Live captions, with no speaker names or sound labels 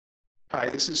Hi,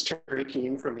 this is Terry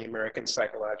Keene from the American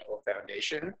Psychological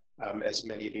Foundation. As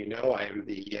many of you know, I am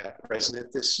the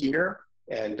president this year,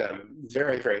 and I'm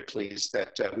very, very pleased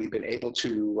that we've been able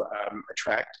to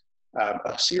attract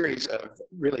a series of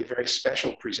really very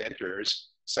special presenters,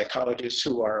 psychologists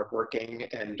who are working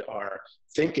and are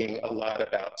thinking a lot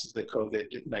about the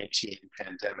COVID-19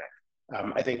 pandemic.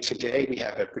 I think today we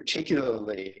have a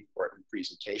particularly important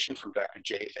presentation from Dr.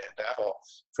 Jay Van Bavel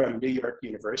from New York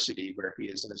University, where he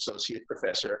is an associate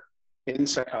professor in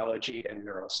psychology and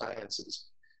neurosciences.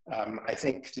 I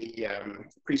think the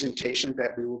presentation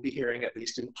that we will be hearing, at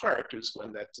least in part, is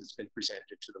one that has been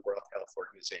presented to the World Health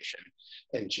Organization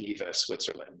in Geneva,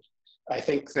 Switzerland. I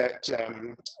think that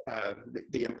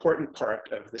the important part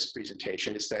of this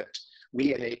presentation is that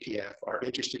we in APF are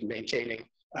interested in maintaining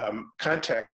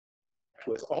contact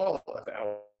with all of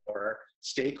our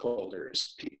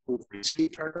stakeholders, people who've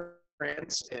received our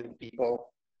grants and people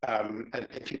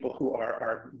people who are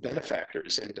our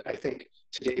benefactors. And I think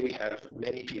today we have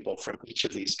many people from each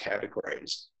of these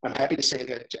categories. I'm happy to say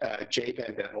that Jay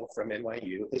Van Bavel from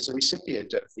NYU is a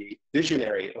recipient of the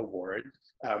Visionary Award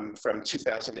from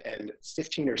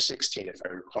 2015 or 16, if I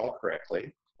recall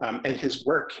correctly. And his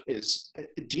work is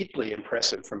deeply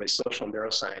impressive from a social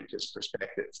neuroscientist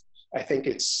perspective. I think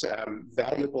it's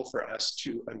valuable for us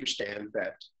to understand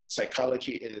that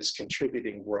psychology is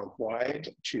contributing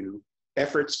worldwide to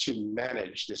efforts to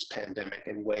manage this pandemic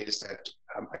in ways that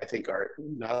I think are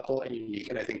novel and unique.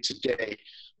 And I think today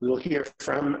we will hear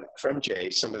from Jay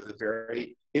some of the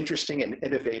very interesting and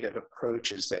innovative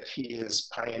approaches that he has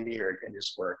pioneered in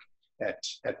his work at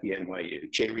the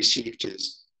NYU. Jay received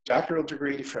his doctoral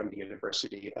degree from the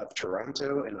University of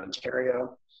Toronto in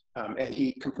Ontario, and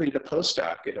he completed a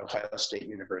postdoc at Ohio State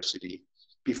University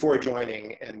before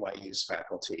joining NYU's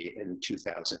faculty in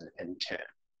 2010.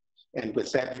 And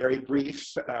with that very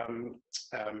brief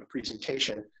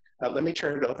presentation, let me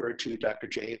turn it over to Dr.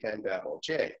 Jay Van Bavel.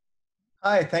 Jay.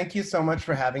 Hi, thank you so much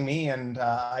for having me. And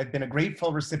I've been a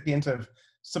grateful recipient of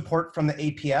support from the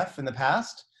APF in the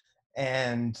past.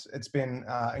 And it's been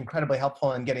incredibly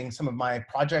helpful in getting some of my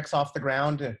projects off the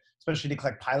ground, especially to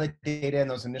collect pilot data in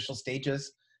those initial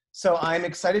stages. So I'm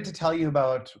excited to tell you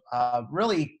about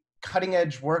really cutting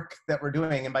edge work that we're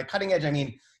doing. And by cutting edge, I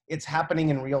mean, it's happening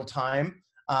in real time.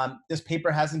 This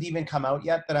paper hasn't even come out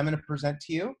yet that I'm going to present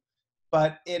to you,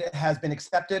 but it has been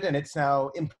accepted and it's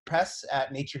now in press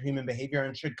at Nature Human Behavior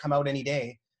and should come out any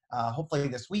day, hopefully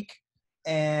this week.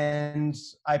 And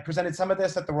I presented some of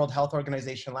this at the World Health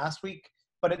Organization last week,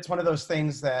 but it's one of those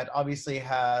things that obviously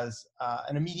has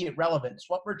an immediate relevance.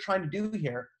 What we're trying to do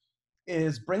here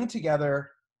is bring together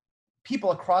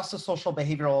people across the social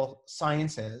behavioral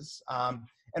sciences.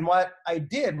 And what I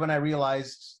did when I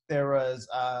realized there was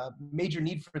a major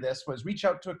need for this was reach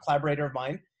out to a collaborator of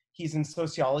mine. He's in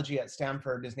sociology at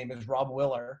Stanford. His name is Rob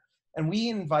Willer. And we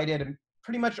invited,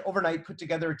 pretty much overnight, put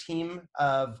together a team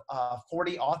of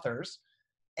 40 authors.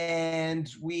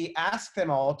 And we asked them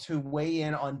all to weigh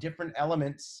in on different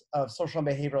elements of social and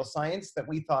behavioral science that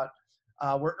we thought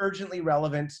were urgently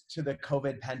relevant to the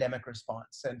COVID pandemic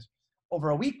response. And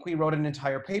over a week, we wrote an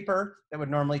entire paper that would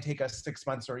normally take us 6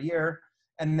 months or a year.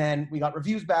 And then we got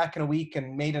reviews back in a week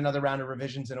and made another round of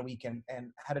revisions in a week and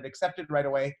had it accepted right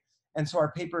away. And so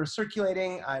our paper is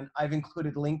circulating, and I've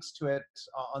included links to it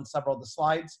on several of the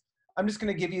slides. I'm just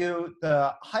going to give you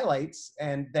the highlights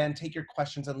and then take your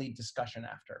questions and lead discussion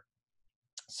after.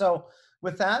 So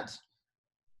with that,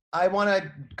 I want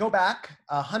to go back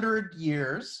 100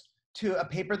 years to a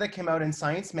paper that came out in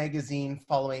Science magazine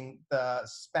following the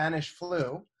Spanish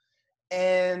flu.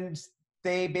 And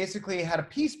they basically had a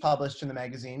piece published in the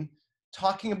magazine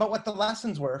talking about what the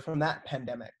lessons were from that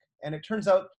pandemic. And it turns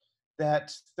out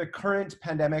that the current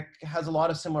pandemic has a lot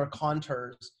of similar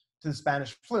contours to the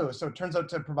Spanish flu. So it turns out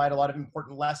to provide a lot of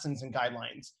important lessons and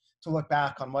guidelines to look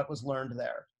back on what was learned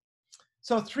there.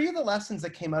 So 3 of the lessons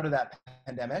that came out of that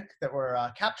pandemic that were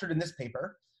captured in this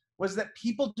paper was that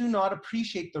people do not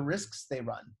appreciate the risks they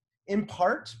run, in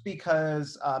part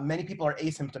because many people are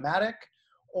asymptomatic,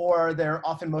 or they're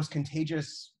often most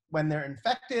contagious when they're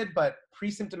infected, but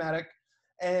pre-symptomatic,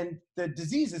 and the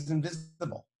disease is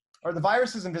invisible, or the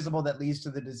virus is invisible that leads to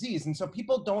the disease. And so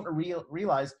people don't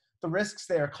realize the risks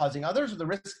they are causing others or the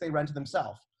risks they run to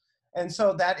themselves. And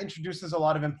so that introduces a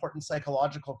lot of important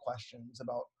psychological questions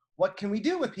about what can we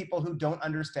do with people who don't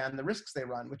understand the risks they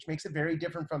run, which makes it very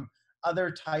different from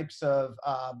other types of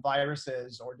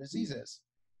viruses or diseases.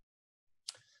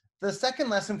 The second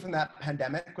lesson from that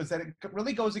pandemic was that it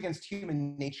really goes against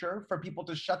human nature for people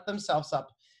to shut themselves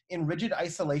up in rigid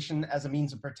isolation as a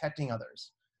means of protecting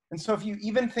others. And so if you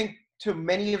even think to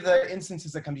many of the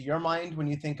instances that come to your mind when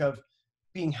you think of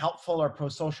being helpful or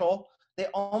pro-social, they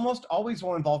almost always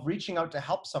will involve reaching out to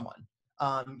help someone.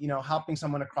 You know, helping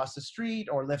someone across the street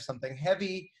or lift something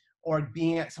heavy, or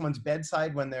being at someone's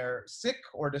bedside when they're sick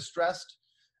or distressed.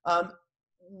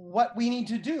 What we need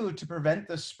to do to prevent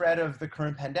the spread of the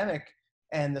current pandemic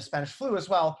and the Spanish flu as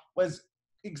well was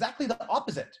exactly the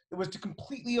opposite. It was to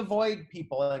completely avoid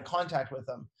people and contact with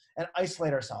them and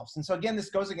isolate ourselves. And so again, this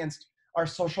goes against our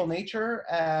social nature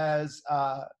as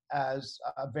a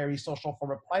very social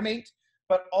form of primate,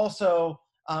 but also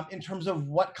in terms of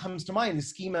what comes to mind, the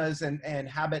schemas and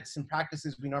habits and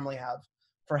practices we normally have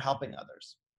for helping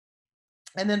others.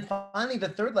 And then finally, the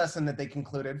third lesson that they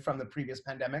concluded from the previous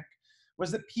pandemic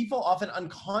was that people often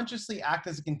unconsciously act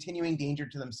as a continuing danger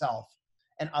to themselves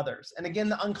and others. And again,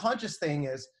 the unconscious thing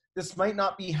is this might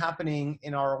not be happening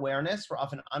in our awareness. We're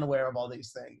often unaware of all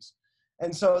these things.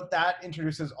 And so that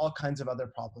introduces all kinds of other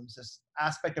problems, this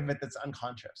aspect of it that's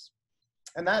unconscious.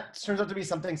 And that turns out to be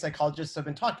something psychologists have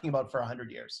been talking about for 100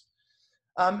 years.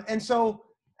 And so,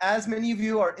 as many of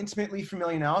you are intimately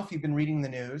familiar now, if you've been reading the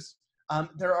news,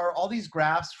 there are all these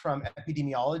graphs from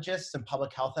epidemiologists and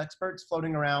public health experts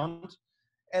floating around,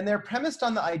 and they're premised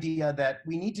on the idea that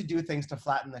we need to do things to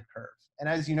flatten the curve. And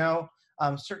as you know,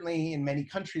 certainly in many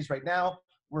countries right now,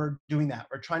 we're doing that.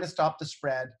 We're trying to stop the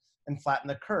spread and flatten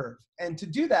the curve. And to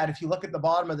do that, if you look at the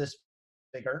bottom of this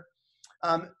figure,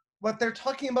 what they're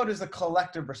talking about is a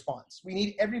collective response. We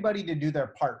need everybody to do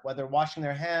their part, whether washing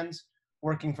their hands,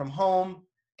 working from home,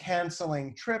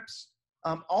 canceling trips.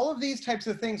 All of these types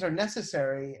of things are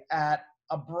necessary at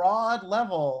a broad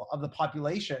level of the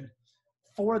population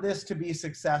for this to be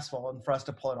successful and for us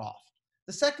to pull it off.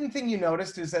 The second thing you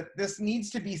noticed is that this needs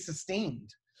to be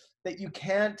sustained, that you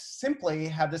can't simply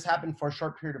have this happen for a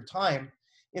short period of time.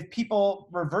 If people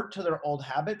revert to their old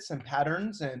habits and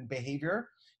patterns and behavior,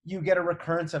 you get a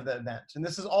recurrence of the event. And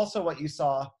this is also what you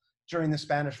saw during the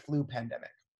Spanish flu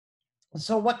pandemic.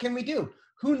 So what can we do?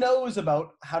 Who knows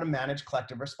about how to manage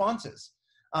collective responses?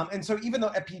 And so even though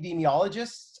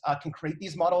epidemiologists can create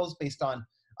these models based on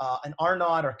an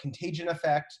R0 or contagion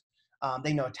effect,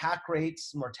 they know attack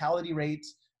rates, mortality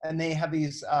rates, and they have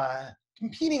these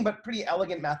competing but pretty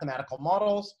elegant mathematical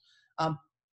models.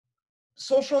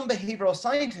 Social and behavioral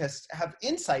scientists have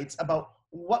insights about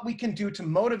what we can do to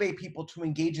motivate people to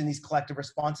engage in these collective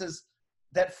responses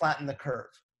that flatten the curve.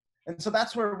 And so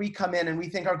that's where we come in, and we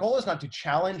think our goal is not to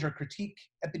challenge or critique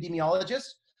epidemiologists.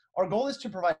 Our goal is to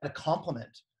provide a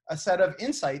complement, a set of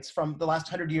insights from the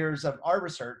last 100 years of our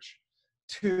research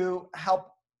to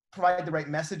help provide the right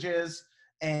messages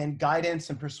and guidance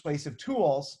and persuasive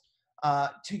tools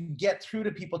to get through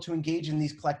to people to engage in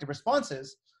these collective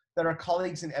responses that our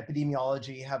colleagues in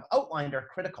epidemiology have outlined are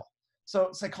critical. So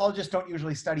psychologists don't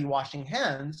usually study washing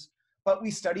hands, but we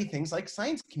study things like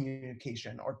science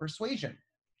communication or persuasion.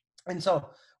 And so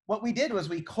what we did was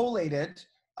we collated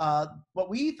what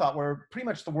we thought were pretty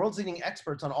much the world's leading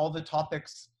experts on all the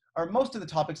topics, or most of the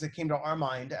topics that came to our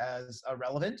mind as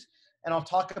relevant, and I'll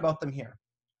talk about them here.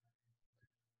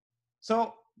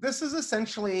 So this is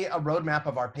essentially a roadmap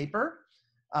of our paper.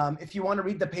 If you want to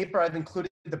read the paper, I've included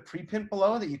the preprint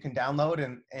below that you can download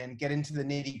and get into the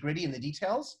nitty-gritty and the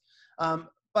details.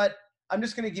 But I'm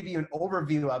just going to give you an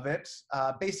overview of it.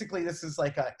 Basically, this is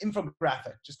like an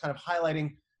infographic, just kind of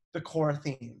highlighting the core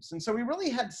themes. And so we really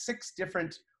had 6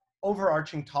 different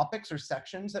overarching topics or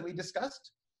sections that we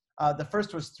discussed. The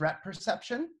first was threat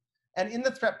perception. And in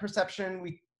the threat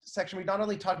perception section, we not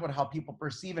only talked about how people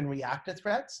perceive and react to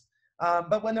threats,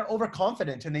 but when they're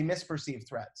overconfident and they misperceive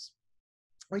threats.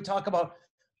 We talk about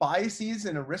biases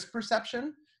in a risk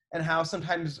perception and how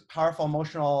sometimes powerful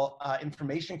emotional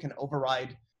information can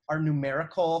override our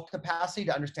numerical capacity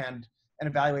to understand and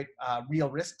evaluate real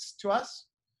risks to us.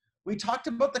 We talked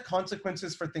about the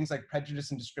consequences for things like prejudice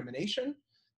and discrimination,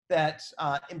 that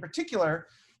in particular,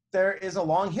 there is a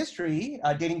long history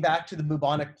dating back to the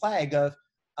bubonic plague of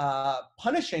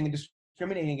punishing and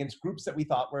discriminating against groups that we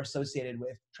thought were associated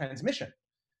with transmission.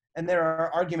 And there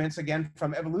are arguments, again,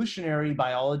 from evolutionary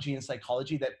biology and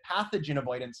psychology that pathogen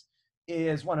avoidance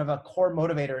is one of the core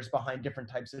motivators behind different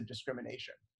types of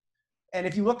discrimination. And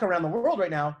if you look around the world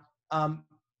right now,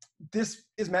 this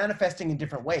is manifesting in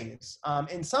different ways.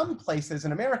 In some places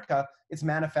in America, it's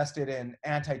manifested in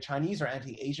anti-Chinese or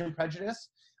anti-Asian prejudice.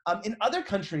 In other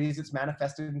countries, it's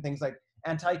manifested in things like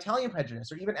anti-Italian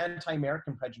prejudice or even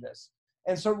anti-American prejudice.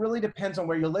 And so it really depends on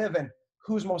where you live and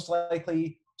who's most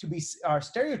likely to be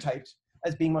stereotyped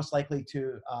as being most likely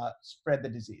to spread the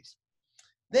disease.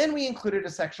 Then we included a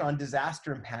section on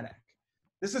disaster and panic.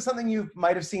 This is something you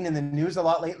might have seen in the news a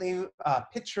lot lately,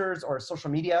 pictures or social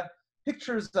media,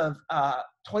 pictures of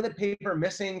toilet paper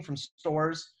missing from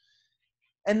stores.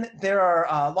 And there are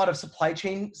a lot of supply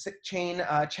chain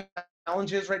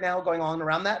challenges right now going on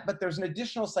around that, but there's an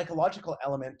additional psychological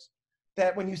element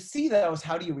that when you see those,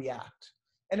 how do you react?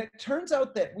 And it turns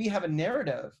out that we have a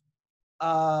narrative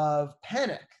of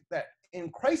panic, that in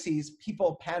crises,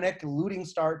 people panic, looting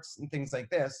starts, and things like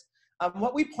this.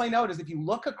 What we point out is if you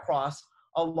look across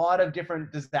a lot of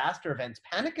different disaster events,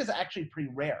 panic is actually pretty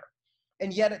rare.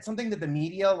 And yet it's something that the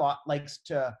media likes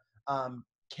to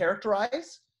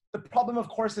characterize. The problem, of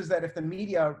course, is that if the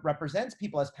media represents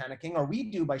people as panicking, or we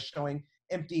do by showing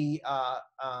empty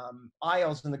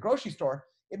aisles in the grocery store,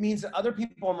 it means that other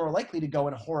people are more likely to go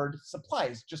and hoard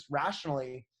supplies just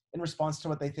rationally in response to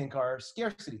what they think are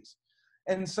scarcities.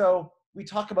 And so we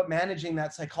talk about managing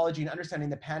that psychology and understanding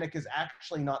that panic is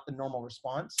actually not the normal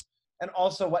response, and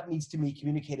also what needs to be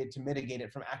communicated to mitigate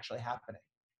it from actually happening.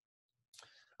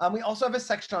 We also have a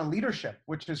section on leadership,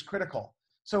 which is critical.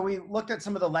 So we looked at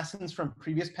some of the lessons from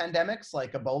previous pandemics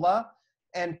like Ebola,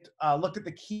 and looked at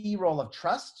the key role of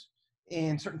trust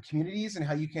in certain communities and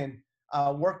how you can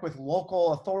work with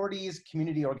local authorities,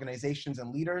 community organizations,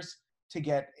 and leaders to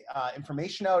get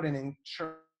information out and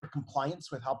ensure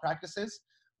compliance with health practices.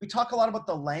 We talk a lot about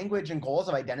the language and goals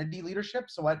of identity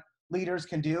leadership, so what leaders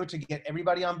can do to get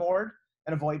everybody on board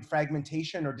and avoid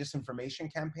fragmentation or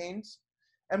disinformation campaigns.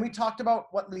 And we talked about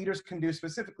what leaders can do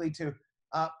specifically to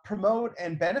promote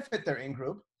and benefit their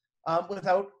in-group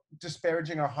without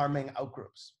disparaging or harming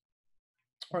out-groups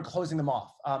or closing them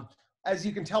off. As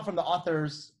you can tell from the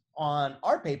authors on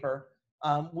our paper,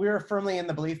 we're firmly in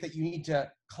the belief that you need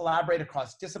to collaborate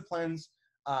across disciplines,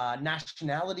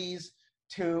 nationalities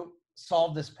to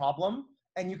solve this problem.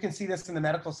 And you can see this in the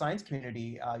medical science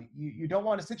community. You don't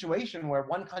want a situation where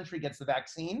one country gets the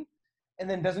vaccine and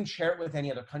then doesn't share it with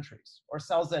any other countries or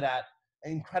sells it at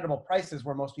incredible prices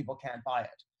where most people can't buy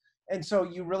it. And so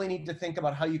you really need to think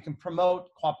about how you can promote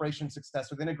cooperation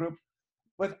success within a group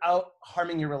without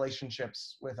harming your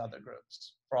relationships with other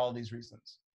groups for all of these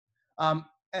reasons.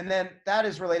 And then that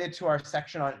is related to our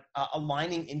section on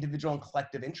aligning individual and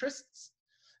collective interests.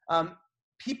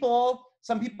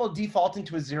 Some people default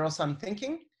into a zero-sum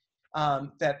thinking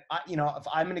that, if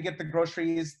I'm gonna get the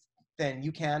groceries, then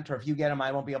you can't, or if you get them,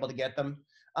 I won't be able to get them.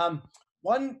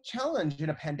 One challenge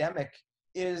in a pandemic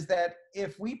is that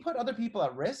if we put other people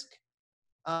at risk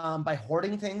by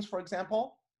hoarding things, for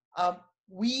example,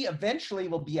 we eventually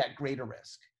will be at greater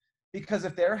risk, because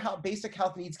if their basic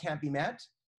health needs can't be met,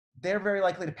 they're very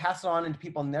likely to pass it on into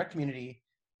people in their community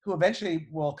who eventually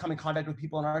will come in contact with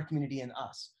people in our community and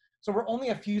us. So we're only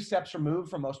a few steps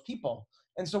removed from most people.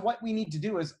 And so what we need to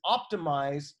do is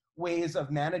optimize ways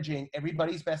of managing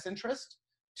everybody's best interest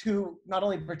to not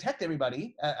only protect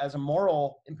everybody as a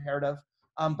moral imperative,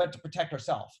 but to protect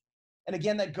ourselves. And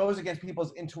again, that goes against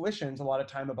people's intuitions a lot of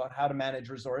time about how to manage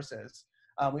resources.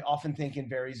 We often think in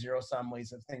very zero-sum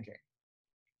ways of thinking.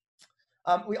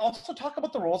 We also talk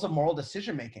about the roles of moral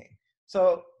decision-making.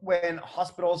 So when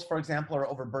hospitals, for example, are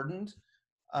overburdened,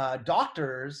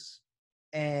 doctors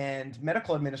and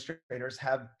medical administrators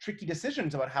have tricky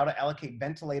decisions about how to allocate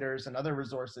ventilators and other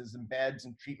resources and beds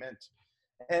and treatment.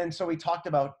 And so we talked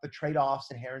about the trade-offs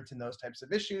inherent in those types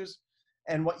of issues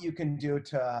and what you can do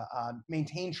to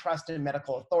maintain trust in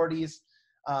medical authorities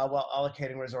while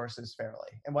allocating resources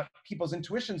fairly, and what people's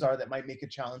intuitions are that might make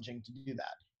it challenging to do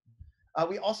that.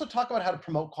 We also talk about how to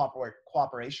promote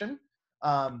cooperation.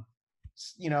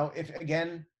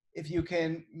 If you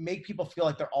can make people feel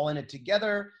like they're all in it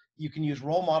together, you can use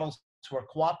role models who are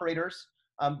cooperators.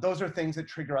 Those are things that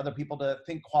trigger other people to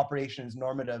think cooperation is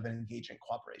normative and engage in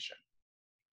cooperation.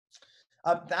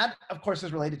 That, of course,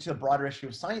 is related to the broader issue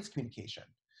of science communication.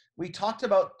 We talked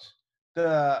about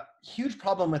the huge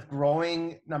problem with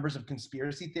growing numbers of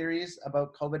conspiracy theories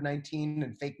about COVID-19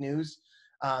 and fake news.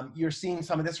 You're seeing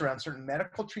some of this around certain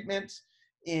medical treatments.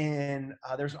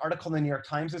 There's an article in the New York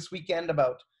Times this weekend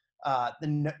about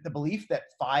the belief that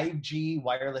 5G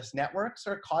wireless networks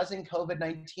are causing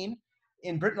COVID-19.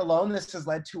 In Britain alone, this has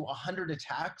led to 100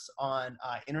 attacks on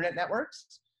internet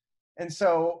networks. And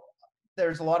so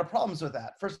there's a lot of problems with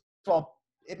that. First of all,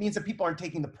 it means that people aren't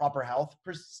taking the proper health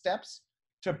steps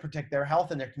to protect their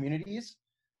health and their communities.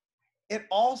 It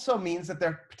also means that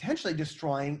they're potentially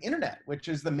destroying internet, which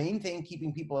is the main thing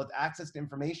keeping people with access to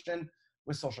information,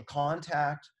 with social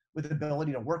contact, with the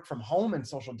ability to work from home and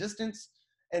social distance.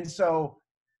 And so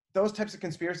those types of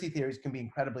conspiracy theories can be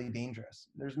incredibly dangerous.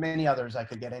 There's many others I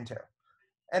could get into.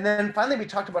 And then finally, we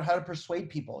talked about how to persuade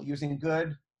people using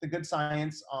the good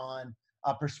science on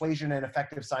persuasion and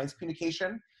effective science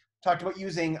communication. Talked about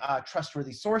using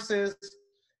trustworthy sources,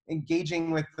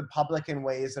 engaging with the public in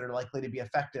ways that are likely to be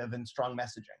effective and strong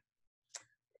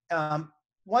messaging.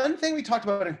 One thing we talked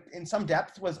about in some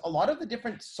depth was a lot of the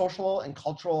different social and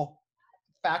cultural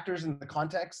factors in the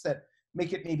context that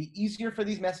make it maybe easier for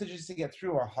these messages to get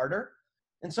through or harder.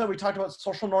 And so we talked about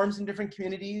social norms in different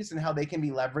communities and how they can be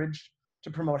leveraged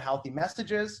to promote healthy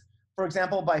messages. For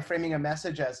example, by framing a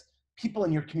message as people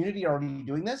in your community are already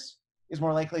doing this is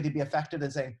more likely to be effective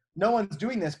than saying, no one's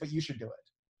doing this, but you should do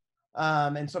it.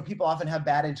 And so people often have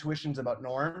bad intuitions about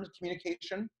norms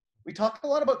communication. We talked a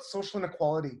lot about social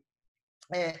inequality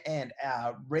and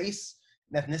race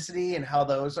and ethnicity and how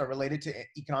those are related to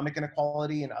economic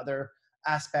inequality and other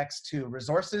aspects to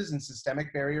resources and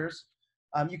systemic barriers.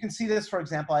 You can see this, for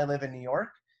example, I live in New York.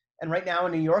 And right now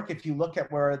in New York, if you look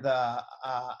at where the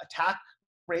attack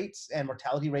rates and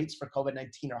mortality rates for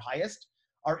COVID-19 are highest,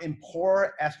 are in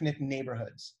poor ethnic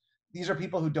neighborhoods. These are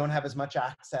people who don't have as much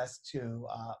access to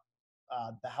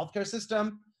the healthcare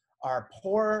system, are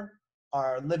poor,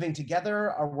 are living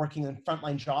together, are working in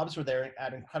frontline jobs where they're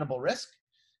at incredible risk.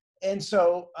 And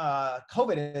so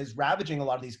COVID is ravaging a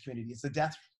lot of these communities. The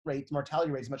death rate,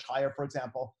 mortality rate is much higher, for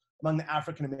example, among the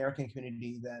African-American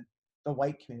community than the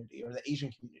white community or the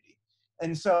Asian community.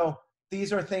 And so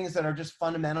these are things that are just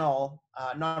fundamental,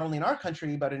 not only in our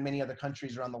country, but in many other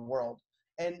countries around the world.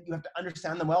 And you have to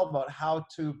understand them well about how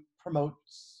to promote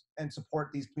and support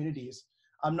these communities,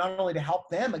 not only to help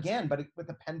them again, but with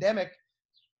the pandemic,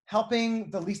 helping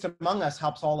the least among us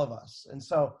helps all of us. And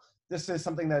so this is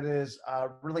something that is a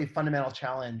really fundamental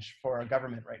challenge for our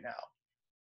government right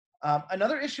now.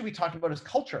 Another issue we talked about is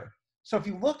culture. So if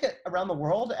you look at around the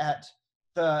world at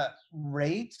the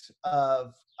rate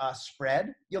of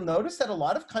spread, you'll notice that a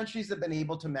lot of countries that have been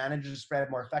able to manage the spread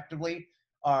more effectively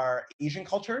are Asian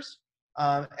cultures.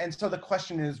 And so the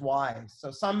question is why?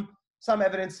 So some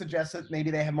evidence suggests that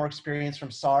maybe they have more experience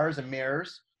from SARS and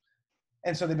MERS,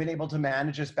 and so they've been able to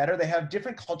manage this better. They have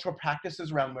different cultural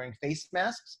practices around wearing face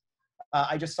masks.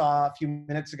 I just saw a few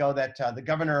minutes ago that the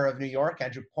governor of New York,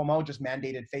 Andrew Cuomo, just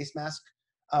mandated face mask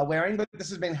wearing, but this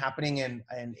has been happening in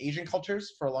Asian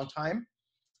cultures for a long time.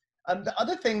 The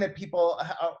other thing that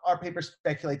our paper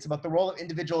speculates about the role of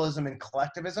individualism and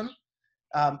collectivism.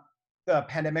 The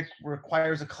pandemic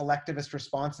requires a collectivist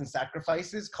response and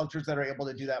sacrifices. Cultures that are able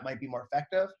to do that might be more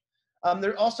effective.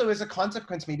 There also is a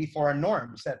consequence maybe for our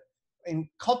norms, that in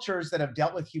cultures that have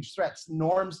dealt with huge threats,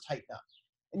 norms tighten up.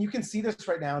 And you can see this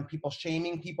right now in people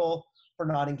shaming people for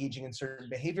not engaging in certain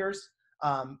behaviors,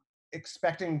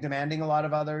 demanding a lot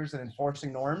of others and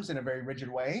enforcing norms in a very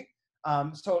rigid way.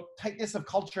 So tightness of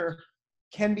culture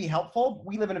can be helpful.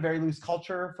 We live in a very loose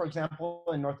culture, for example,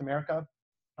 in North America,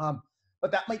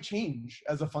 but that might change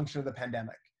as a function of the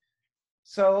pandemic.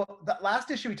 So the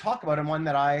last issue we talk about, and one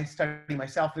that I study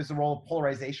myself, is the role of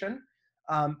polarization.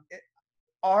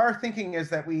 Our thinking is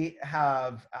that we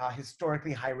have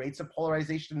historically high rates of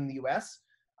polarization in the US.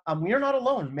 We are not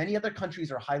alone. Many other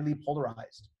countries are highly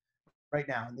polarized right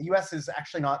now. And the US is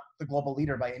actually not the global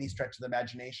leader by any stretch of the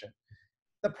imagination.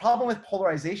 The problem with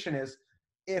polarization is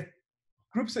if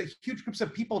huge groups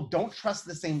of people don't trust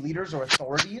the same leaders or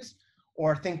authorities,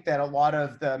 or think that a lot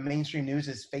of the mainstream news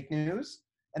is fake news,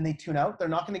 and they tune out, they're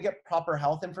not going to get proper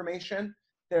health information.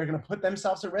 They're going to put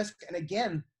themselves at risk. And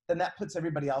again, then that puts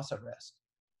everybody else at risk.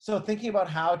 So thinking about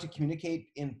how to communicate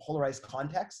in polarized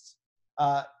contexts,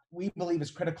 we believe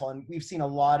is critical. And we've seen a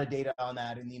lot of data on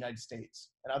that in the United States,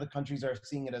 and other countries are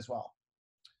seeing it as well.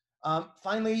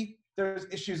 Finally, there's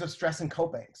issues of stress and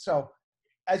coping. So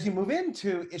as you move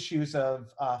into issues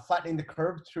of flattening the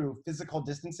curve through physical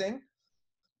distancing,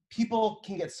 people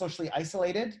can get socially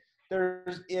isolated. There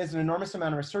is an enormous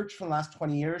amount of research from the last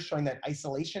 20 years showing that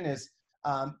isolation is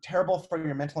terrible for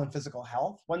your mental and physical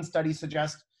health. One study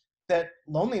suggests that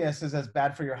loneliness is as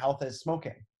bad for your health as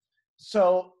smoking.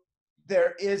 So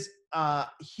there is a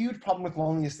huge problem with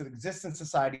loneliness that exists in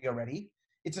society already.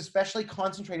 It's especially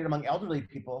concentrated among elderly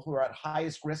people who are at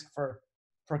highest risk for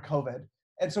COVID.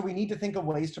 And so we need to think of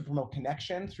ways to promote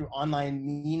connection through online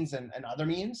means and other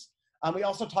means. We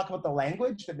also talk about the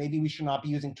language, that maybe we should not be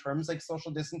using terms like social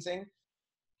distancing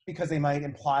because they might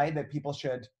imply that people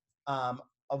should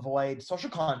avoid social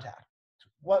contact.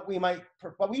 What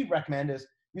we recommend is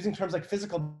using terms like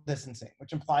physical distancing,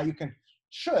 which imply you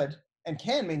should and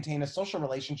can maintain a social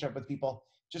relationship with people,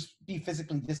 just be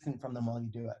physically distant from them while you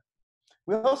do it.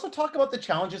 We'll also talk about the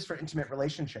challenges for intimate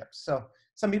relationships. So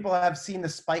some people have seen the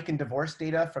spike in divorce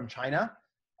data from China.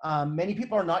 Many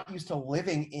people are not used to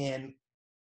living in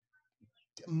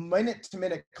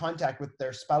minute-to-minute contact with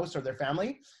their spouse or their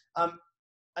family.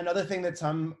 Another thing that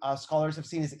some scholars have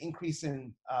seen is an increase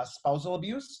in spousal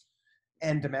abuse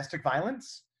and domestic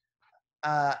violence.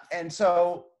 And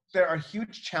so there are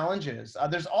huge challenges.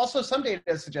 There's also some data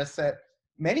that suggests that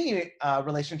many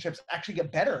relationships actually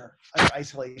get better under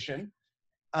isolation.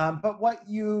 But what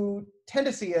you tend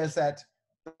to see is that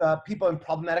people in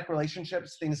problematic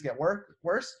relationships, things get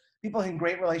worse. People in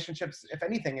great relationships, if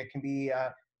anything, it can be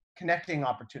a connecting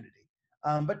opportunity.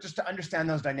 But just to understand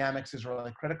those dynamics is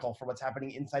really critical for what's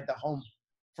happening inside the home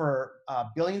for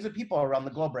billions of people around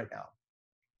the globe right now.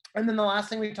 And then the last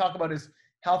thing we talk about is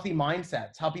healthy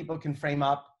mindsets, how people can frame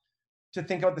up to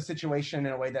think about the situation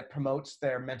in a way that promotes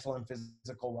their mental and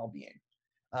physical well-being.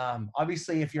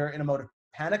 Obviously, if you're in a mode of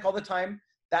panic all the time,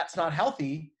 that's not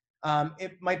healthy.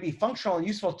 It might be functional and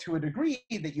useful to a degree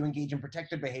that you engage in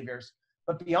protective behaviors,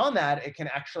 but beyond that, it can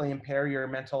actually impair your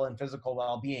mental and physical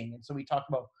well-being. And so we talk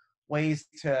about ways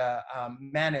to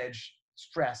manage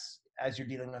stress as you're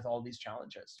dealing with all these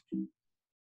challenges.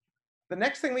 The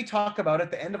next thing we talk about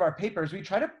at the end of our papers, we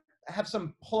try to have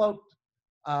some pull-out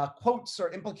quotes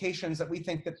or implications that we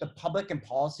think that the public and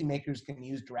policymakers can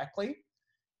use directly.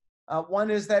 One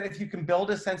is that if you can build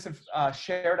a sense of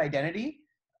shared identity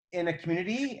in a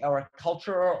community or a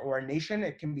culture or a nation,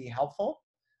 it can be helpful.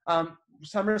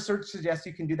 Some research suggests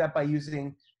you can do that by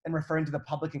using and referring to the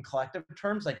public and collective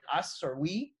terms like us or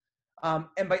we,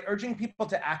 and by urging people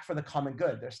to act for the common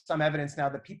good. There's some evidence now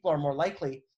that people are more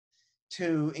likely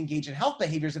to engage in health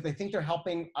behaviors if they think they're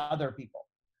helping other people,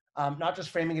 not just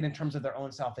framing it in terms of their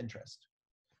own self-interest.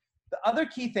 The other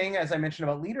key thing, as I mentioned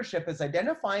about leadership, is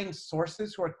identifying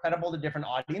sources who are credible to different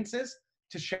audiences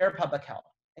to share public health.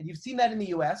 And you've seen that in the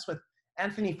US with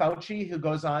Anthony Fauci, who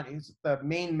goes on, he's the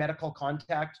main medical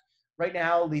contact right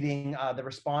now leading the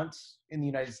response in the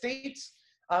United States.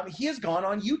 He has gone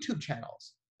on YouTube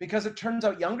channels because it turns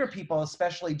out younger people,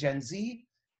 especially Gen Z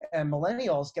and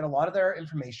millennials, get a lot of their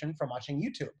information from watching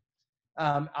YouTube.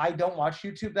 I don't watch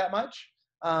YouTube that much,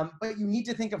 but you need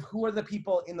to think of who are the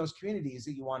people in those communities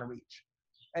that you want to reach.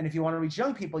 And if you want to reach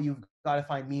young people, you've got to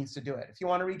find means to do it. If you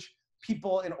want to reach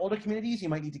people in older communities, you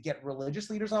might need to get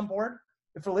religious leaders on board.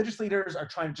 If religious leaders are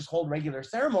trying to just hold regular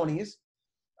ceremonies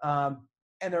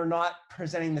and they're not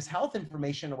presenting this health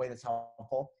information in a way that's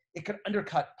helpful, it could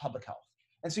undercut public health.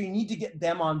 And so you need to get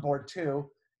them on board too.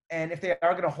 And if they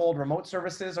are going to hold remote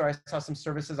services, or I saw some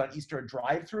services on Easter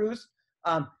drive-throughs,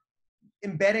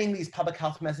 embedding these public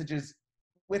health messages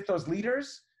with those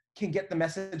leaders can get the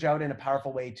message out in a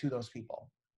powerful way to those people.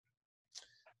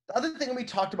 The other thing we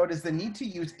talked about is the need to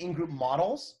use in-group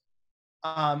models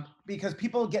because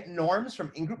people get norms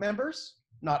from in-group members,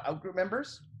 not out-group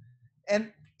members.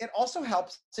 And it also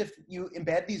helps if you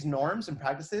embed these norms and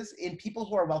practices in people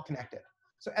who are well-connected.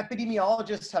 So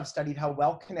epidemiologists have studied how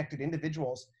well-connected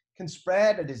individuals can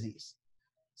spread a disease.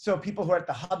 So people who are at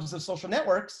the hubs of social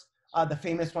networks, the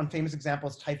famous example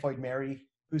is Typhoid Mary,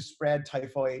 who spread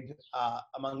typhoid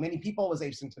among many people, was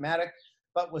asymptomatic,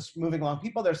 but was moving along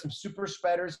people. There's some super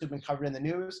spreaders who've been covered in the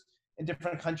news in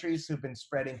different countries who've been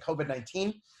spreading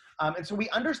COVID-19. And so we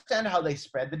understand how they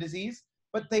spread the disease,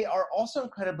 but they are also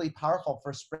incredibly powerful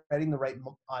for spreading the right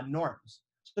norms.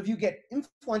 So if you get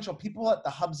influential people at the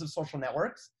hubs of social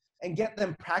networks and get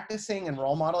them practicing and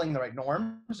role modeling the right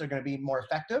norms, they're going to be more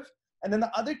effective. And then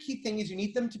the other key thing is you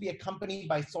need them to be accompanied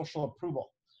by social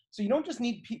approval. So you don't just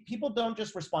need, people don't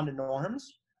just respond to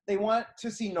norms. They want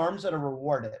to see norms that are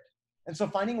rewarded. And so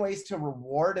finding ways to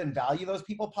reward and value those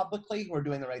people publicly who are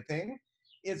doing the right thing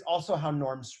is also how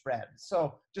norms spread.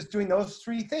 So just doing those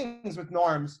three things with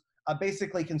norms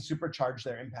basically can supercharge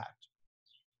their impact.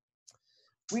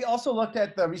 We also looked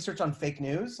at the research on fake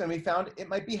news, and we found it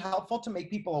might be helpful to make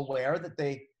people aware that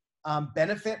they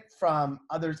benefit from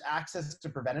others' access to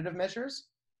preventative measures.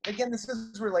 Again, this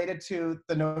is related to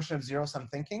the notion of zero-sum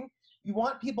thinking. You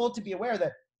want people to be aware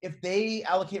that if they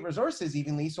allocate resources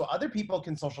evenly so other people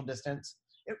can social distance,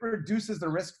 it reduces the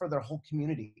risk for their whole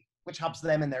community, which helps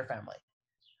them and their family.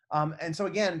 And so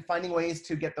again, finding ways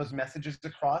to get those messages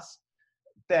across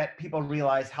that people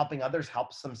realize helping others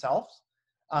helps themselves,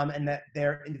 and that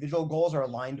their individual goals are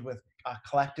aligned with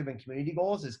collective and community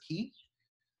goals is key.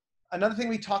 Another thing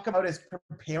we talk about is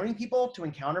preparing people to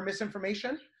encounter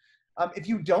misinformation. If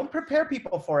you don't prepare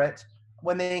people for it,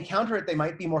 when they encounter it, they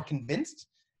might be more convinced.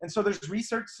 And so there's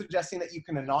research suggesting that you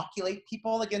can inoculate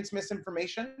people against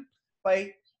misinformation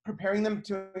by preparing them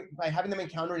by having them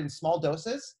encounter it in small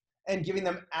doses and giving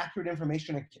them accurate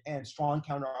information and strong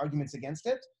counter arguments against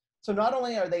it. So not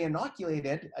only are they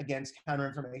inoculated against counter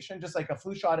information, just like a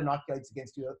flu shot inoculates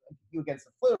against you against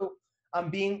the flu,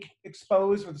 being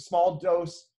exposed with a small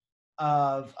dose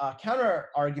of counter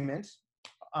arguments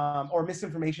or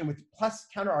misinformation with plus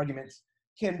counter arguments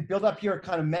can build up your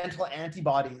kind of mental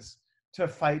antibodies to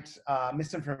fight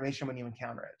misinformation when you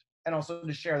encounter it, and also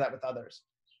to share that with others.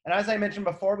 And as I mentioned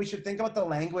before, we should think about the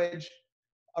language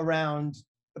around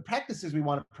the practices we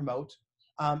want to promote,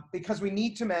 because we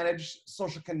need to manage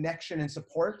social connection and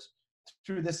support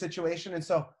through this situation. And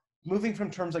so moving from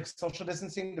terms like social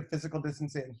distancing to physical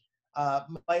distancing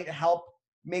might help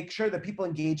make sure that people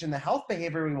engage in the health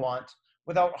behavior we want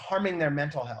without harming their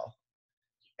mental health,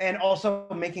 and also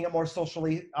making it more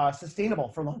socially sustainable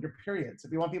for longer periods.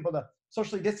 If we want people to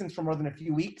socially distance for more than a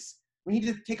few weeks, we need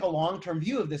to take a long-term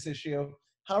view of this issue.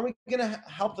 How are we going to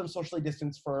help them socially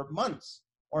distance for months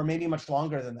or maybe much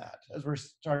longer than that, as we're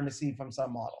starting to see from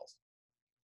some models?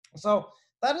 So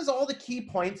that is all the key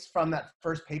points from that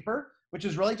first paper, which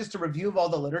is really just a review of all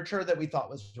the literature that we thought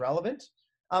was relevant.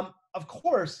 Of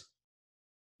course,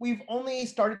 we've only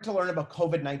started to learn about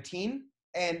COVID-19,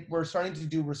 and we're starting to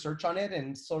do research on it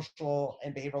in social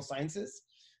and behavioral sciences.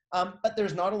 But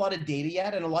there's not a lot of data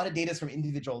yet, and a lot of data is from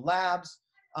individual labs.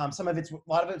 A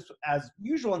lot of it's as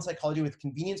usual in psychology with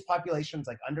convenience populations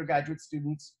like undergraduate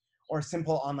students or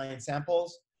simple online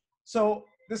samples. So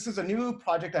this is a new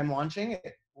project I'm launching.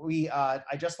 I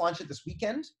just launched it this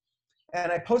weekend,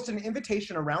 and I posted an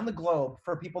invitation around the globe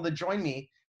for people to join me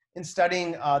in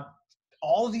studying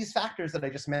all of these factors that I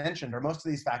just mentioned, or most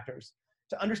of these factors,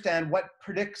 to understand what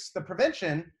predicts the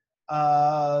prevention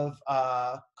of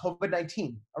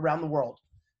COVID-19 around the world.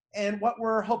 And what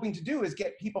we're hoping to do is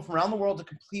get people from around the world to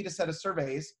complete a set of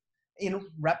surveys in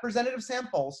representative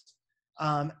samples.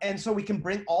 And so we can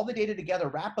bring all the data together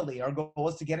rapidly. Our goal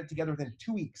is to get it together within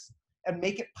 2 weeks and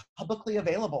make it publicly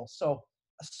available. So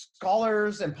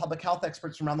scholars and public health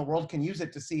experts from around the world can use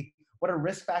it to see what are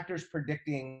risk factors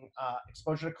predicting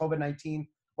exposure to COVID-19,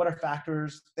 what are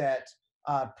factors that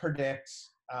predict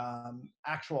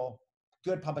actual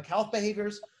good public health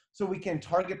behaviors, so we can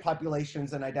target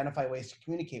populations and identify ways to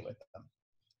communicate with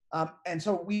them. And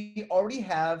so we already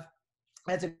have,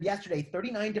 as of yesterday,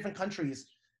 39 different countries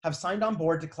have signed on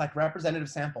board to collect representative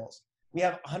samples. We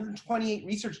have 128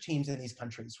 research teams in these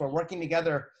countries who are working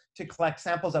together to collect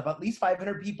samples of at least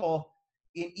 500 people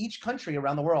in each country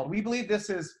around the world. We believe this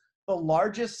is the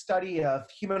largest study of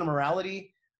human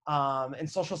morality and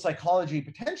social psychology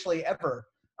potentially ever.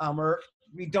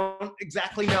 We don't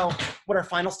exactly know what our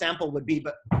final sample would be,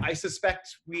 but I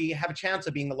suspect we have a chance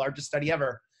of being the largest study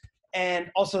ever, and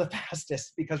also the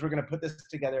fastest, because we're going to put this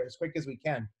together as quick as we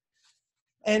can.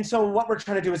 And so what we're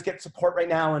trying to do is get support right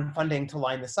now and funding to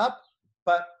line this up,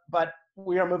 but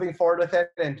we are moving forward with it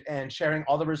and sharing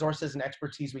all the resources and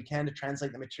expertise we can to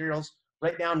translate the materials.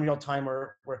 Right now in real time,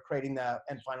 we're creating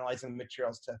and finalizing the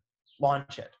materials to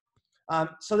launch it.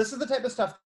 So this is the type of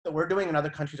stuff that we're doing and other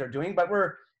countries are doing, but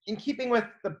we're in keeping with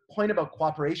the point about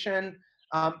cooperation.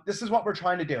 This is what we're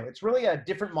trying to do. It's really a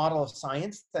different model of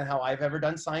science than how I've ever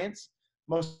done science.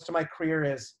 Most of my career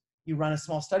is you run a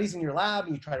small studies in your lab,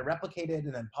 and you try to replicate it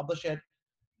and then publish it.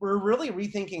 We're really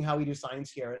rethinking how we do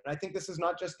science here. And I think this is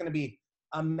not just going to be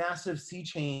a massive sea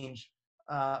change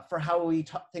for how we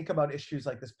think about issues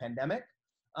like this pandemic,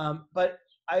 but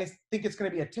I think it's going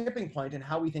to be a tipping point in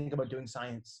how we think about doing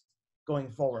science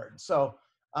going forward. So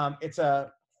it's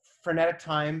a frenetic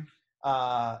time.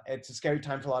 It's a scary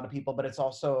time for a lot of people, but it's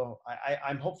also,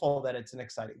 I'm hopeful that it's an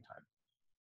exciting time.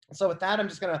 So with that, I'm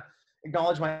just going to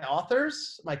acknowledge my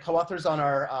authors, my co-authors on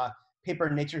our paper,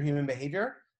 Nature, Human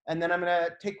Behavior, and then I'm going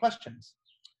to take questions.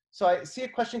 So I see a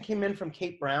question came in from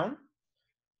Kate Brown.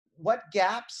 What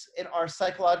gaps in our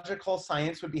psychological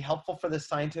science would be helpful for the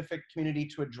scientific community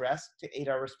to address to aid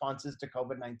our responses to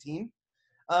COVID-19?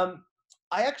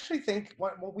 I actually think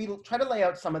we try to lay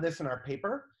out some of this in our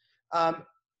paper.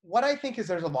 What I think is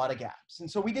there's a lot of gaps. And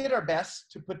so we did our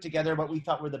best to put together what we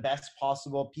thought were the best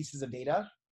possible pieces of data.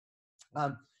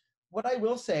 What I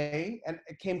will say, and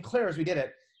it came clear as we did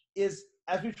it, is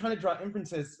as we're trying to draw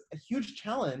inferences, a huge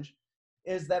challenge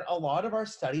is that a lot of our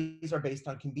studies are based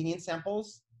on convenience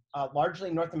samples,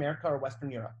 largely North America or Western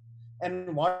Europe,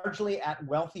 and largely at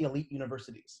wealthy elite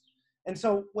universities. And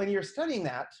so when you're studying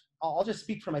that, I'll just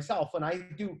speak for myself. When I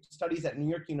do studies at New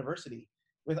York University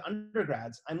with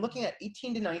undergrads, I'm looking at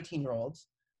 18 to 19-year-olds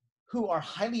who are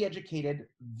highly educated,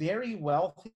 very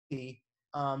wealthy,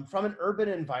 from an urban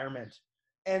environment.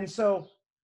 And so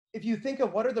if you think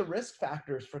of what are the risk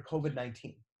factors for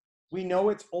COVID-19, we know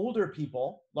it's older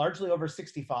people, largely over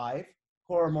 65,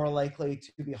 who are more likely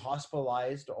to be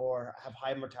hospitalized or have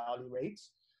high mortality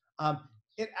rates.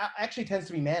 It actually tends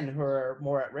to be men who are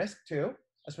more at risk too,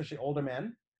 especially older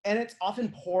men. And it's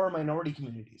often poor minority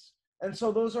communities. And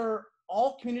so those are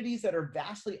all communities that are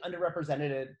vastly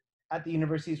underrepresented at the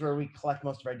universities where we collect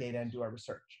most of our data and do our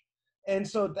research. And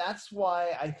so that's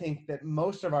why I think that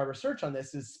most of our research on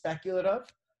this is speculative.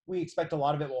 We expect a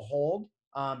lot of it will hold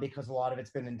because a lot of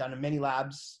it's been done in many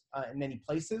labs in many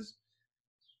places.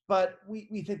 but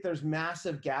we think there's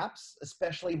massive gaps,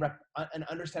 especially an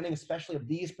understanding, especially of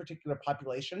these particular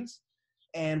populations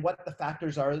and what the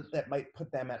factors are that might put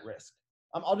them at risk.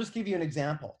 I'll just give you an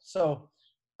example. So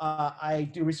I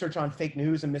do research on fake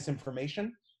news and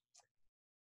misinformation.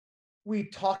 We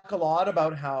talk a lot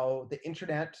about how the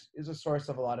internet is a source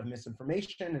of a lot of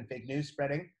misinformation and fake news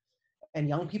spreading, and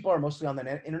young people are mostly on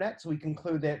the internet, so we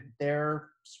conclude that they're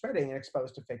spreading and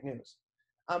exposed to fake news.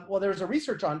 Well, there was a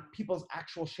research on people's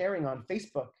actual sharing on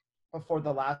Facebook before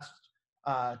the last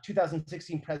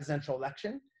 2016 presidential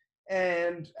election,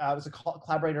 and it was a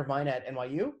collaborator of mine at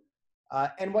NYU,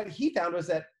 and what he found was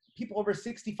that people over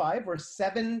 65 were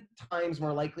 7 times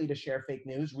more likely to share fake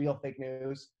news, real fake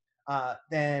news,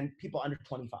 than people under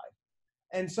 25.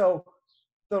 And so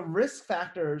the risk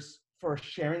factors for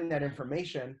sharing that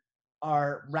information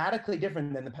are radically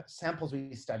different than the samples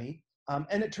we study.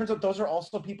 And it turns out those are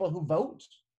also people who vote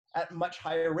at much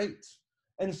higher rates.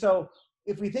 And so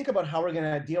if we think about how we're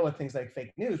going to deal with things like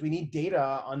fake news, we need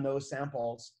data on those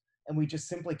samples, and we just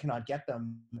simply cannot get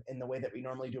them in the way that we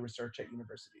normally do research at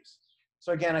universities.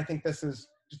 So again, I think this is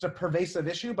just a pervasive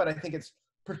issue, but I think it's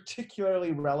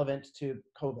particularly relevant to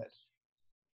COVID.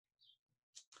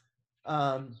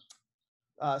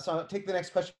 So I'll take the next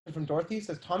question from Dorothy. It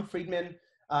says, Tom Friedman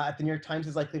at the New York Times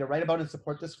is likely to write about and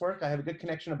support this work. I have a good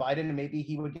connection to Biden, and maybe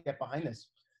he would get behind this.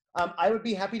 I would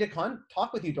be happy to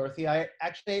talk with you, Dorothy. I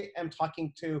actually am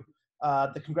talking to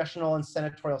the Congressional and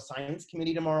Senatorial Science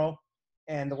Committee tomorrow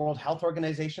and the World Health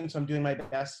Organization, so I'm doing my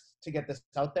best to get this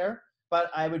out there.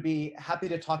 But I would be happy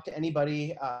to talk to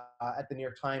anybody at the New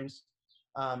York Times.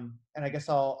 And I guess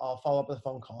I'll follow up with a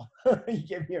phone call. You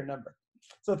gave me your number.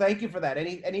 So thank you for that.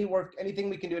 Anything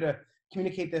we can do to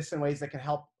communicate this in ways that can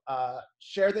help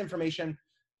share the information,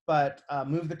 but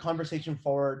move the conversation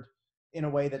forward in a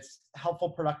way that's helpful,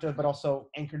 productive, but also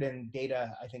anchored in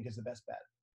data, I think is the best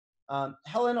bet.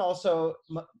 Helen also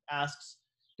asks,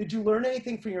 did you learn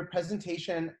anything from your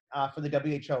presentation for the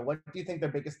WHO? What do you think their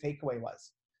biggest takeaway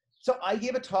was? So I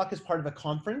gave a talk as part of a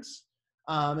conference.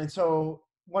 And so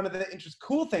one of the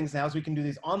cool things now is we can do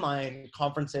these online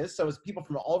conferences. So it's people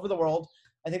from all over the world.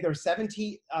 I think there were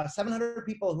 700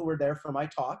 people who were there for my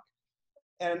talk.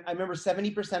 And I remember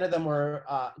 70% of them were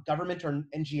government or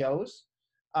NGOs.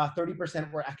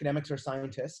 30% were academics or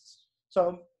scientists.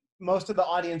 So most of the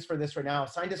audience for this right now,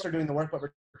 scientists are doing the work, but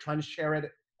we're trying to share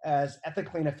it as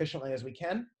ethically and efficiently as we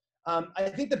can. I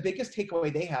think the biggest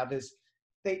takeaway they have is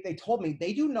they told me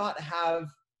they do not have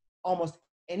almost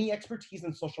any expertise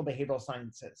in social behavioral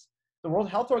sciences. The World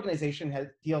Health Organization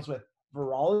deals with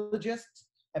virologists,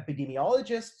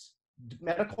 epidemiologists,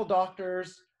 medical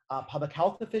doctors, public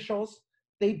health officials.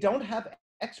 They don't have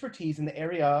expertise in the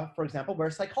area, for example, where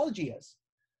psychology is.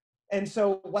 And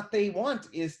so what they want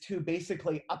is to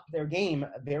basically up their game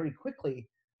very quickly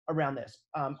around this.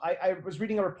 I was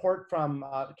reading a report from,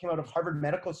 came out of Harvard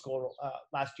Medical School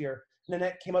last year, and then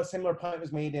it came out, similar point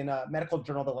was made in a medical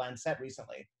journal, The Lancet,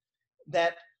 recently,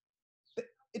 that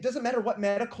it doesn't matter what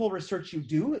medical research you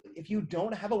do, if you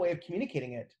don't have a way of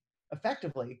communicating it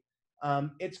effectively,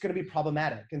 it's going to be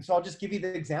problematic. And so I'll just give you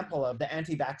the example of the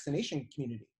anti-vaccination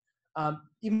community.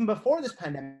 Even before this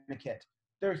pandemic hit,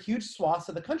 there are huge swaths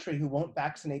of the country who won't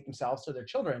vaccinate themselves or their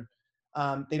children.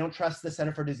 They don't trust the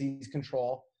Center for Disease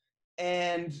Control.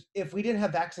 And if we didn't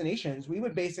have vaccinations, we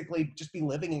would basically just be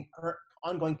living in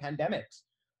ongoing pandemics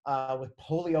with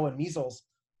polio and measles.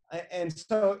 And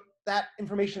so that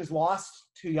information is lost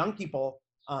to young people.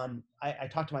 I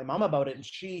talked to my mom about it, and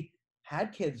she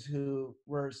had kids who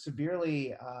were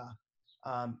severely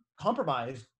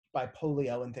compromised by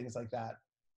polio and things like that,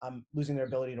 losing their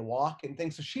ability to walk and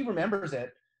things. So she remembers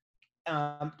it.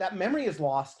 That memory is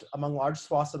lost among large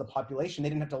swaths of the population. They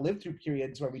didn't have to live through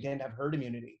periods where we didn't have herd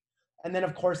immunity. And then,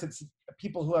 of course, it's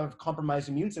people who have compromised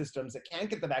immune systems that can't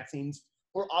get the vaccines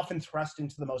who are often thrust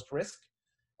into the most risk.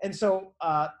 And so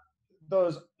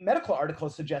those medical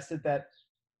articles suggested that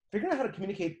figuring out how to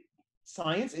communicate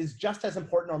science is just as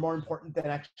important or more important than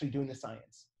actually doing the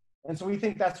science. And so we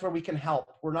think that's where we can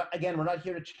help. We're not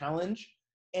here to challenge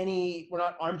we're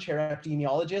not armchair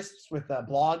epidemiologists with a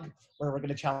blog where we're going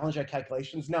to challenge our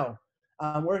calculations. No,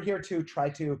 we're here to try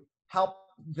to help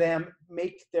them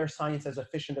make their science as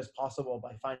efficient as possible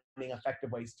by finding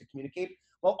effective ways to communicate,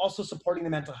 while also supporting the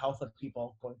mental health of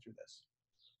people going through this.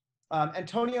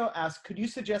 Antonio asked, could you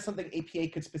suggest something APA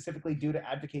could specifically do to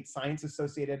advocate science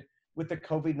associated with the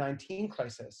COVID-19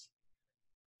 crisis?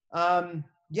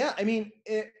 Yeah, I mean,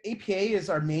 APA is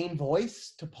our main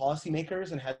voice to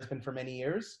policymakers and has been for many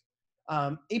years.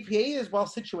 APA is well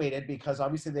situated because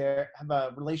obviously they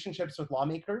have relationships with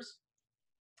lawmakers.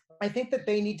 I think that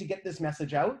they need to get this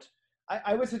message out.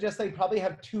 I would suggest they probably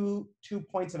have two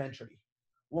points of entry.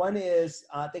 One is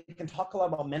they can talk a lot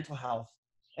about mental health.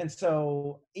 And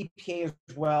so APA is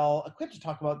well equipped to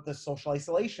talk about the social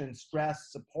isolation,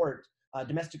 stress, support,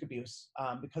 domestic abuse,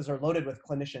 because they're loaded with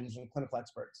clinicians and clinical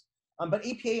experts. But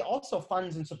APA also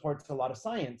funds and supports a lot of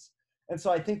science. And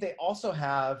so I think they also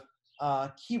have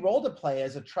a key role to play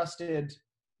as a trusted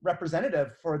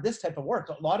representative for this type of work.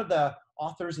 A lot of the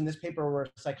authors in this paper were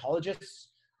psychologists,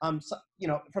 so, you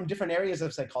know, from different areas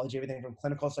of psychology, everything from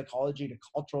clinical psychology to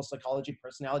cultural psychology,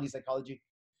 personality psychology,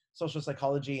 social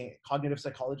psychology, cognitive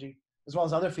psychology, as well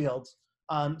as other fields.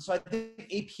 So I think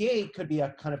APA could be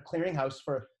a kind of clearinghouse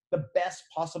for the best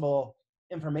possible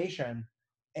information.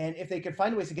 And if they could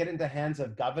find ways to get into the hands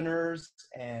of governors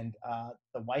and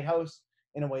the White House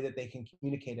in a way that they can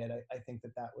communicate it, I think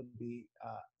that that would be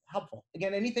helpful.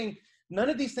 Again, none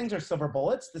of these things are silver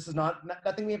bullets. This is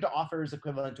nothing we have to offer is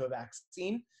equivalent to a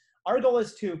vaccine. Our goal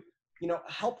is to, you know,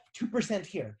 help 2%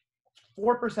 here,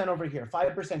 4% over here,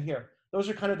 5% here. Those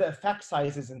are kind of the effect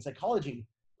sizes in psychology.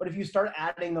 But if you start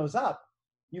adding those up,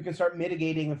 you can start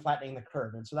mitigating and flattening the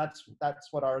curve. And so that's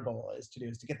what our goal is to do,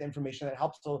 is to get the information that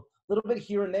helps a little bit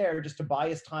here and there, just to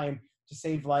buy us time to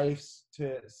save lives,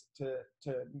 to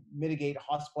mitigate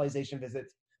hospitalization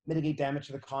visits, mitigate damage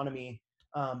to the economy,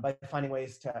 by finding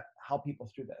ways to help people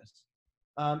through this.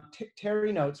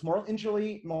 Terry notes, moral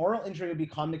injury would be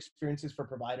common experiences for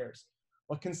providers.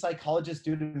 What can psychologists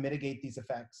do to mitigate these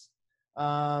effects?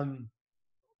 I'm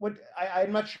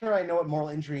not sure I know what moral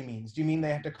injury means. Do you mean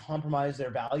they have to compromise their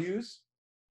values?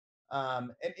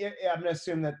 I'm going to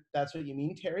assume that that's what you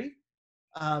mean, Terry.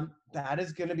 That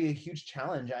is going to be a huge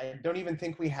challenge. I don't even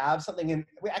think we have something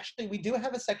we do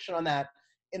have a section on that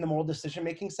in the moral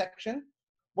decision-making section.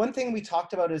 One thing we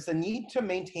talked about is the need to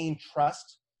maintain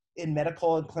trust in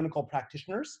medical and clinical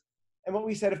practitioners. And what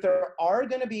we said, if there are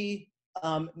going to be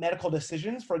medical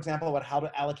decisions, for example, about how to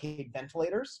allocate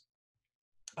ventilators,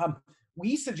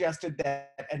 we suggested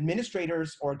that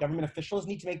administrators or government officials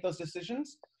need to make those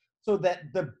decisions so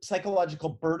that the psychological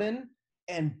burden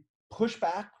and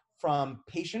pushback from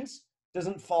patients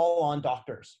doesn't fall on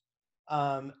doctors.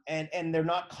 And they're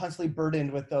not constantly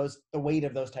burdened with the weight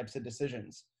of those types of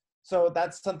decisions. So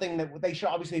that's something that they should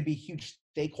obviously be huge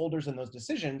stakeholders in those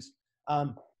decisions,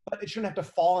 but it shouldn't have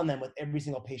to fall on them with every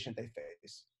single patient they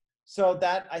face. So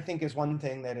that, I think, is one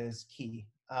thing that is key.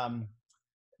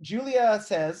 Julia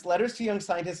says, letters to young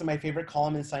scientists are my favorite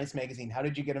column in Science Magazine. How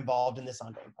did you get involved in this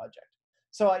ongoing project?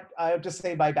 So I have to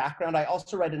say, by background, I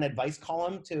also write an advice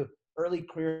column to early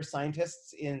career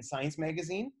scientists in Science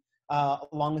Magazine,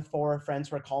 along with 4 friends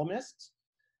who are columnists.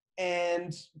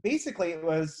 And basically it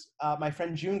was my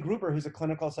friend June Gruber, who's a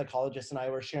clinical psychologist, and I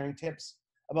were sharing tips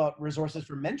about resources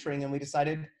for mentoring, and we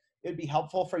decided it would be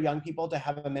helpful for young people to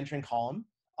have a mentoring column.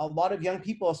 A lot of young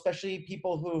people, especially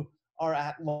people who are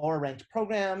at lower ranked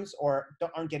programs or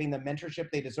aren't getting the mentorship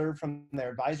they deserve from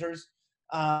their advisors,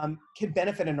 can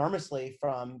benefit enormously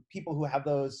from people who have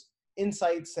those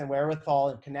insights and wherewithal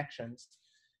and connections.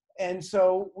 And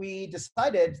so we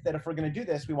decided that if we're going to do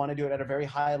this, we want to do it at a very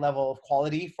high level of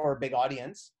quality for a big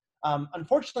audience.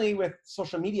 Unfortunately, with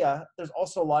social media, there's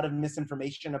also a lot of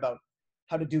misinformation about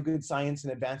how to do good science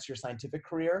and advance your scientific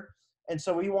career. And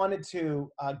so we wanted to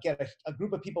get a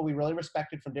group of people we really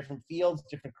respected from different fields,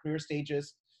 different career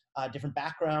stages, different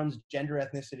backgrounds, gender,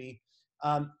 ethnicity,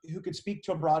 who could speak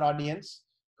to a broad audience,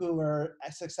 who were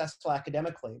successful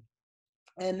academically.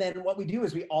 And then what we do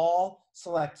is we all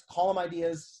select column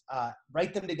ideas,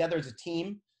 write them together as a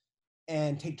team,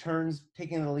 and take turns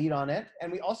taking the lead on it.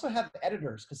 And we also have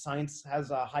editors, because science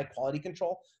has a high quality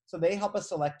control. So they help us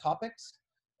select topics,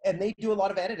 and they do a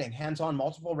lot of editing, hands-on,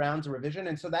 multiple rounds of revision.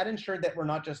 And so that ensured that we're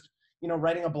not just, you know,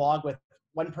 writing a blog with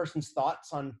one person's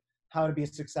thoughts on how to be a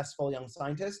successful young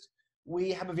scientist.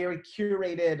 We have a very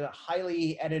curated,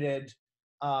 highly edited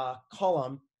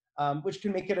column, which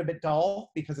can make it a bit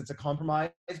dull because it's a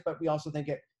compromise, but we also think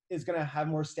it is going to have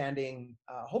more standing,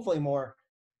 hopefully more.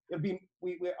 It'll be,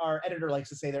 our editor likes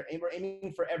to say we're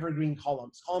aiming for evergreen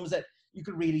columns that you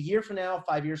could read a year from now,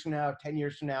 5 years from now, 10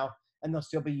 years from now, and they'll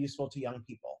still be useful to young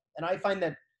people. And I find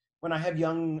that when I have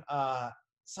young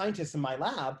scientists in my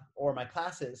lab or my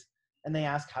classes, and they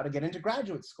ask how to get into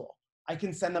graduate school, I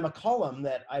can send them a column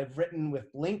that I've written with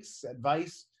links,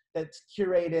 advice, that's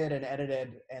curated and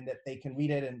edited, and that they can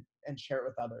read it and share it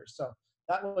with others. So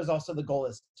that was also the goal,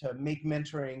 is to make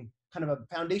mentoring kind of a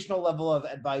foundational level of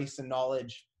advice and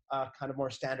knowledge kind of more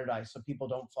standardized, so people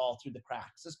don't fall through the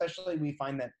cracks. Especially we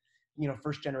find that, you know,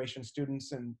 first generation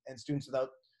students and students without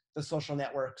the social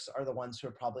networks are the ones who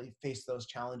are probably face those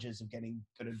challenges of getting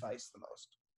good advice the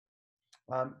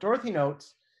most. Dorothy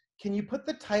notes, can you put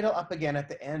the title up again at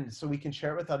the end so we can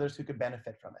share it with others who could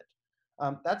benefit from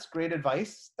it? That's great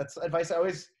advice. That's advice I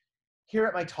always hear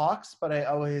at my talks, but I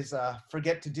always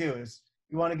forget to do, is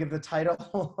you want to give the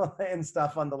title and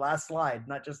stuff on the last slide,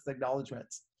 not just the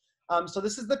acknowledgements. So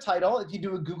this is the title. If you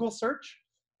do a Google search,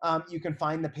 you can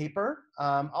find the paper.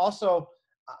 Also,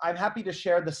 I'm happy to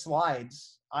share the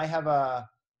slides. I have a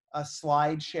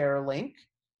slide share link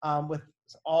with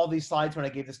all these slides when I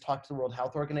gave this talk to the World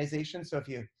Health Organization. So if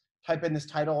you type in this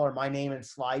title or my name and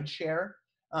slide share,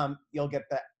 you'll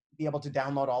be able to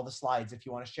download all the slides. If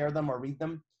you want to share them or read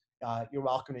them, you're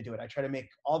welcome to do it. I try to make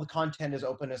all the content as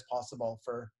open as possible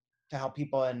to help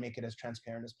people and make it as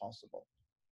transparent as possible.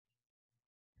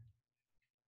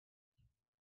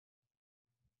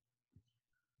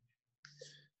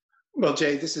 Well,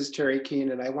 Jay, this is Terry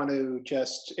Keane, and I want to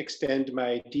just extend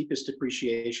my deepest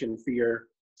appreciation for your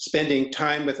spending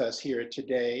time with us here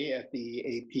today at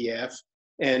the APF,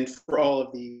 and for all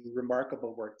of the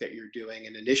remarkable work that you're doing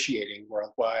and initiating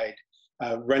worldwide.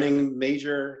 Running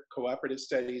major cooperative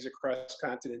studies across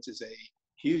continents is a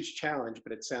huge challenge,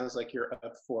 but it sounds like you're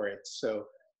up for it. So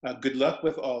good luck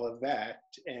with all of that,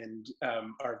 and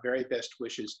our very best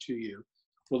wishes to you.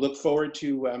 We'll look forward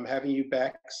to having you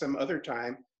back some other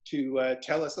time to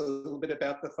tell us a little bit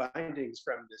about the findings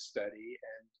from this study.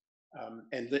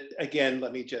 And again,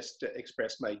 let me just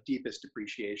express my deepest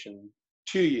appreciation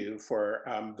to you for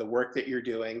the work that you're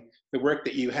doing, the work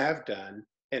that you have done,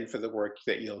 and for the work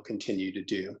that you'll continue to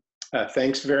do.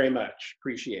 Thanks very much.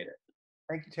 Appreciate it.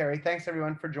 Thank you, Terry. Thanks,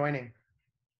 everyone, for joining.